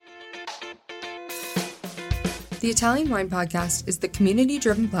The Italian Wine Podcast is the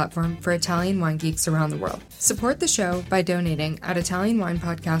community-driven platform for Italian wine geeks around the world. Support the show by donating at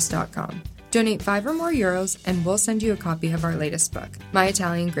ItalianWinePodcast.com. Donate €5 or more and we'll send you a copy of our latest book, My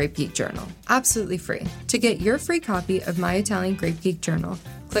Italian Grape Geek Journal, absolutely free. To get your free copy of My Italian Grape Geek Journal,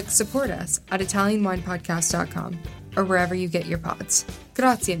 click Support Us at ItalianWinePodcast.com or wherever you get your pods.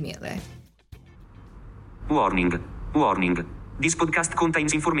 Grazie mille. Warning. This podcast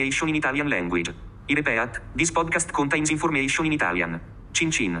contains information in Italian language. I repeat, this podcast contains information in Italian.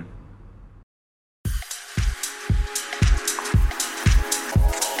 Cin cin.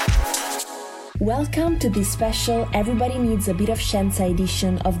 Welcome to this special Everybody Needs a Bit of Scienza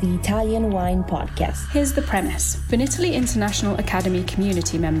edition of the Italian Wine Podcast. Here's the premise. Vinitaly International Academy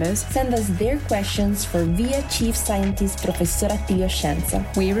community members send us their questions for via Chief Scientist Professor Attilio Scienza.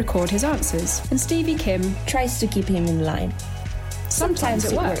 We record his answers, and Stevie Kim tries to keep him in line. Sometimes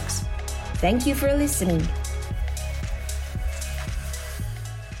it works. Thank you for listening.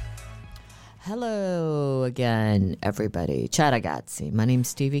 Hello again, everybody. Ciao ragazzi. My name's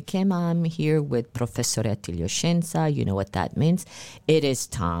Stevie Kim. I'm here with Professor Attilio Scienza. You know what that means. It is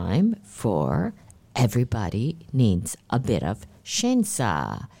time for Everybody Needs a Bit of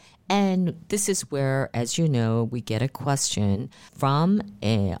Scienza. And this is where, as you know, we get a question from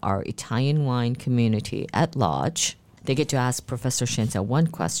our Italian wine community at large. They get to ask Professor Scienza one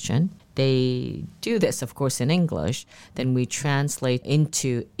question. They do this, of course, in English. Then we translate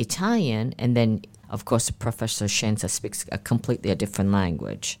into Italian. And then, of course, Professor Scienza speaks a completely different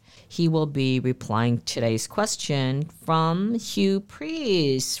language. He will be replying today's question from Hugh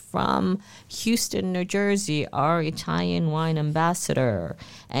Preece from Houston, New Jersey, our Italian wine ambassador.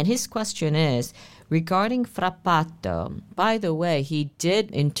 And his question is, regarding Frappato, by the way, he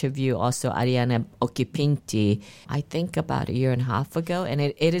did interview also Arianna Occhipinti, I think about a year and a half ago, and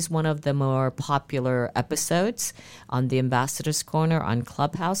it is one of the more popular episodes on the Ambassador's Corner on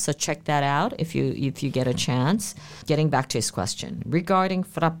Clubhouse, so check that out if you get a chance. Getting back to his question, regarding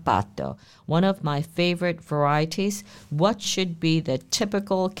Frappato, one of my favorite varieties, what should be the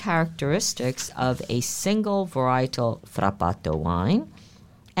typical characteristics of a single varietal Frappato wine?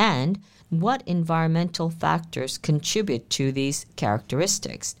 And what environmental factors contribute to these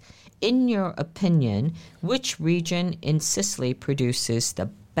characteristics? In your opinion, which region in Sicily produces the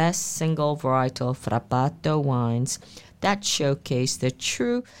best single varietal Frappato wines that showcase the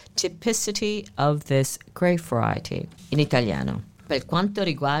true typicity of this grape variety? In italiano. Per quanto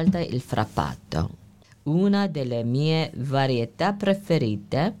riguarda il Frappato, una delle mie varietà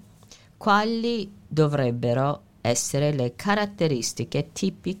preferite, quali dovrebbero essere le caratteristiche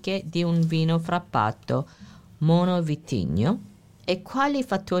tipiche di un vino frappato monovitigno e quali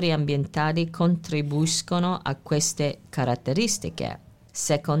fattori ambientali contribuiscono a queste caratteristiche?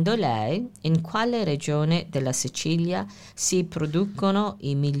 Secondo lei, in quale regione della Sicilia si producono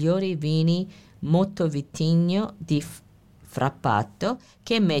i migliori vini monovitigno di frappato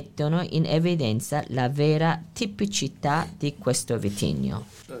che mettono in evidenza la vera tipicità di questo vitigno?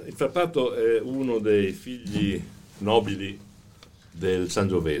 Il Frappato è uno dei figli nobili del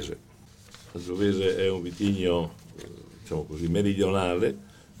Sangiovese. Il Sangiovese è un vitigno, diciamo così, meridionale,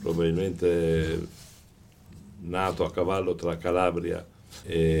 probabilmente nato a cavallo tra Calabria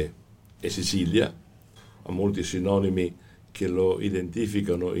e Sicilia, ha molti sinonimi che lo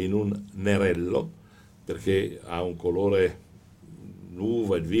identificano in un nerello, perché ha un colore,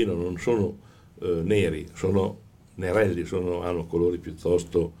 l'uva, il vino non sono neri, sono nerelli, hanno colori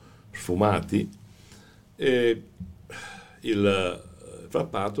piuttosto sfumati. E il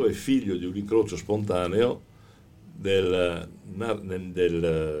Frappato è figlio di un incrocio spontaneo del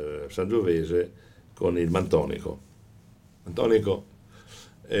Sangiovese con il Mantonico. Mantonico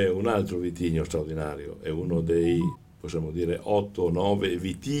è un altro vitigno straordinario, è uno dei, possiamo dire, 8 o 9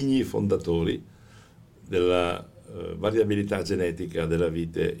 vitigni fondatori della variabilità genetica della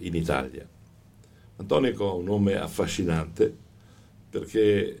vite in Italia. Mantonico ha un nome affascinante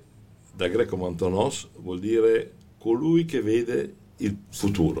perché da greco mantonos vuol dire colui che vede il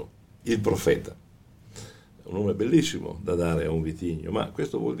futuro, il profeta. È un nome bellissimo da dare a un vitigno, ma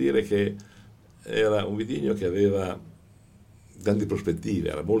questo vuol dire che era un vitigno che aveva grandi prospettive,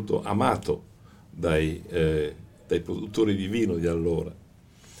 era molto amato dai produttori di vino di allora.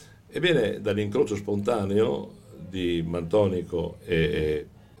 Ebbene, dall'incrocio spontaneo di Mantonico e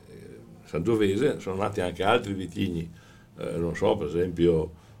Sangiovese sono nati anche altri vitigni, non so, per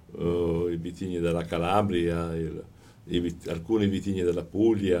esempio i vitigni della Calabria, alcuni vitigni della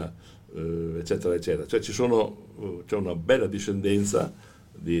Puglia, eccetera, eccetera. Cioè c'è una bella discendenza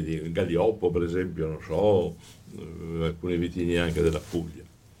di Galioppo, per esempio, non so, alcuni vitigni anche della Puglia.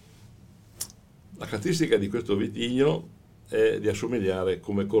 La caratteristica di questo vitigno è di assomigliare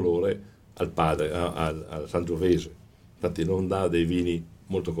come colore al padre, al Sangiovese. Infatti non dà dei vini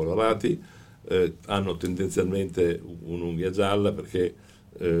molto colorati, hanno tendenzialmente un'unghia gialla perché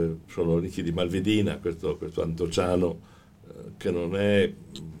sono ricchi di malvedina, questo antociano che non è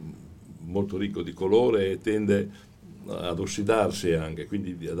molto ricco di colore e tende ad ossidarsi anche,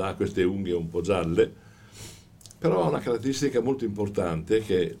 quindi dà queste unghie un po' gialle, però ha una caratteristica molto importante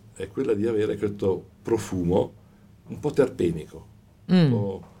che è quella di avere questo profumo un po' terpenico,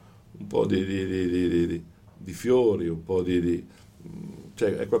 un po' di fiori, un po'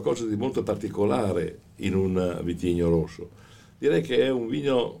 cioè è qualcosa di molto particolare in un vitigno rosso. Direi che è un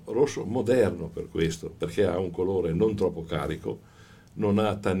vino rosso moderno per questo, perché ha un colore non troppo carico, non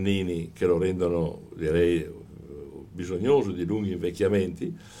ha tannini che lo rendono, direi, bisognoso di lunghi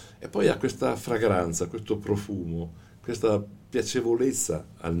invecchiamenti, e poi ha questa fragranza, questo profumo, questa piacevolezza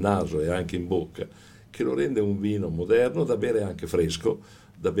al naso e anche in bocca, che lo rende un vino moderno, da bere anche fresco,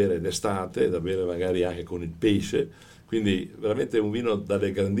 da bere d'estate, da bere magari anche con il pesce, quindi veramente un vino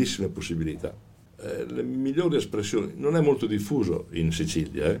dalle grandissime possibilità. Le migliori espressioni, non è molto diffuso in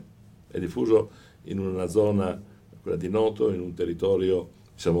Sicilia, è diffuso in una zona, quella di Noto, in un territorio,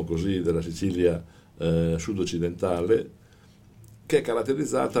 diciamo così, della Sicilia sud-occidentale, che è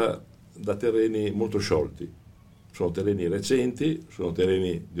caratterizzata da terreni molto sciolti. Sono terreni recenti, sono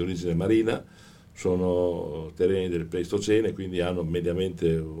terreni di origine marina, sono terreni del Pleistocene, quindi hanno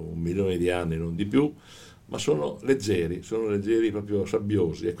mediamente 1 milione di anni, non di più, ma sono leggeri proprio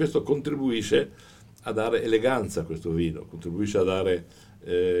sabbiosi, e questo contribuisce a dare eleganza a questo vino, contribuisce a dare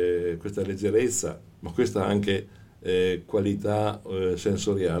questa leggerezza, ma questa anche qualità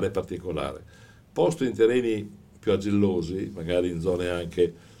sensoriale particolare. Posto in terreni più agellosi, magari in zone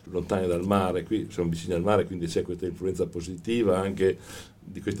anche lontane dal mare, qui siamo vicini al mare, quindi c'è questa influenza positiva anche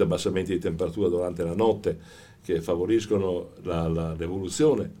di questi abbassamenti di temperatura durante la notte che favoriscono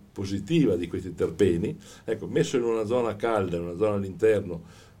l'evoluzione positiva di questi terpeni. Ecco, messo in una zona calda, in una zona all'interno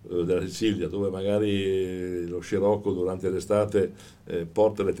della Sicilia, dove magari lo scirocco durante l'estate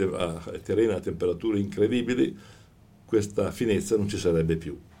porta i terreni a temperature incredibili, questa finezza non ci sarebbe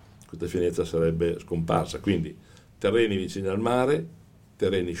più, questa finezza sarebbe scomparsa. Quindi terreni vicini al mare,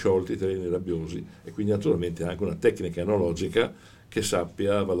 terreni sciolti, terreni rabbiosi, e quindi naturalmente anche una tecnica enologica che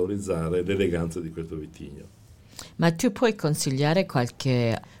sappia valorizzare l'eleganza di questo vitigno. Ma tu puoi consigliare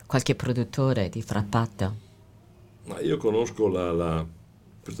qualche produttore di frappato? Ma io conosco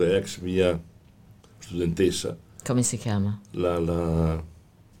questa è ex mia studentessa. Come si chiama? Che è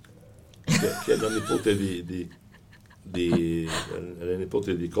la nipote la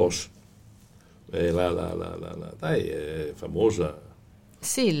nipote di Cos. Dai, è famosa.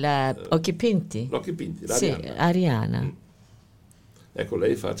 Sì, Occhi Pinti. L'Occhi Pinti, sì, Ariana. Ecco,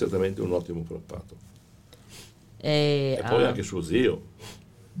 lei fa certamente un ottimo frappato. E poi anche suo zio,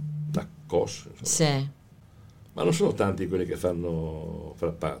 da Cos. Sì. Ma non sono tanti quelli che fanno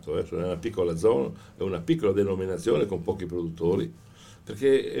frappato, è una piccola zona, è una piccola denominazione con pochi produttori,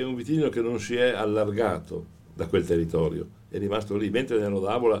 perché è un vitigno che non si è allargato da quel territorio, è rimasto lì, mentre nella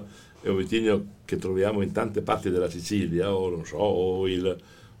d'Avola è un vitigno che troviamo in tante parti della Sicilia, o non so, o il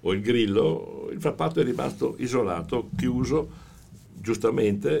Grillo. Il frappato è rimasto isolato, chiuso,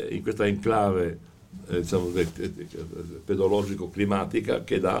 giustamente, in questa enclave diciamo, pedologico-climatica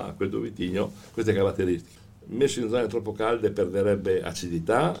che dà a questo vitigno queste caratteristiche. Messo in zone troppo calde perderebbe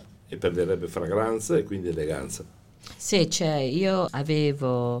acidità e perderebbe fragranza e quindi eleganza. Sì, io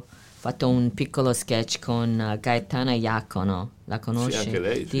avevo fatto un piccolo sketch con Gaetana Iacono, la conosci? Sì, anche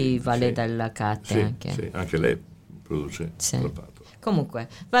lei. Di Valle sì. della Cate. Sì, anche. Sì, anche lei produce frappato. Comunque,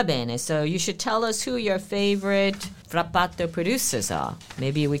 va bene, so you should tell us who your favorite frappato producers are.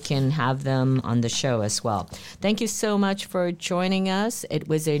 Maybe we can have them on the show as well. Thank you so much for joining us. It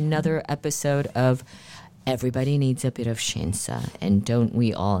was another episode of Everybody Needs a Bit of Scienza, and don't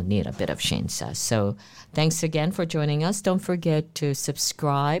we all need a bit of Scienza? So thanks again for joining us. Don't forget to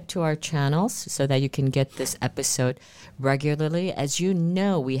subscribe to our channels so that you can get this episode regularly. As you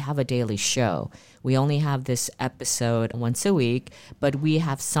know, we have a daily show. We only have this episode once a week, but we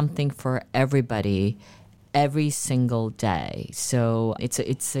have something for everybody every single day. So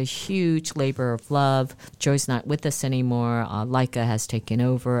it's a huge labor of love. Joy's not with us anymore. Laika has taken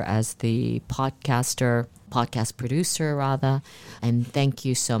over as the podcaster. podcast producer, rather. And thank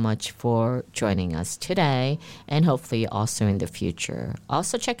you so much for joining us today and hopefully also in the future.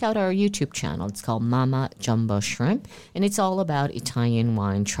 Also, check out our YouTube channel. It's called Mama Jumbo Shrimp, and it's all about Italian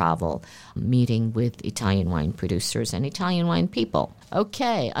wine travel, meeting with Italian wine producers and Italian wine people.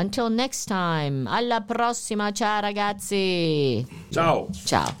 Okay, until next time. Alla prossima. Ciao, ragazzi. Ciao.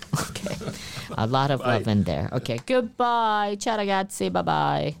 Ciao. Okay. A lot of love in there. Okay, goodbye. Ciao, ragazzi.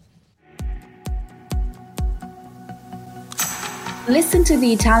 Bye-bye. Listen to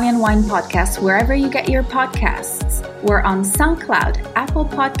the Italian Wine Podcast wherever you get your podcasts. We're on SoundCloud, Apple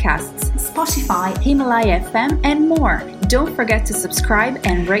Podcasts, Spotify, Himalaya FM, and more. Don't forget to subscribe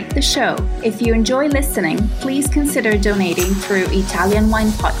and rate the show. If you enjoy listening, please consider donating through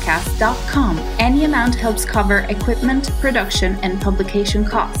ItalianWinePodcast.com. Any amount helps cover equipment, production, and publication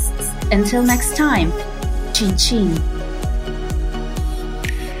costs. Until next time, cin cin.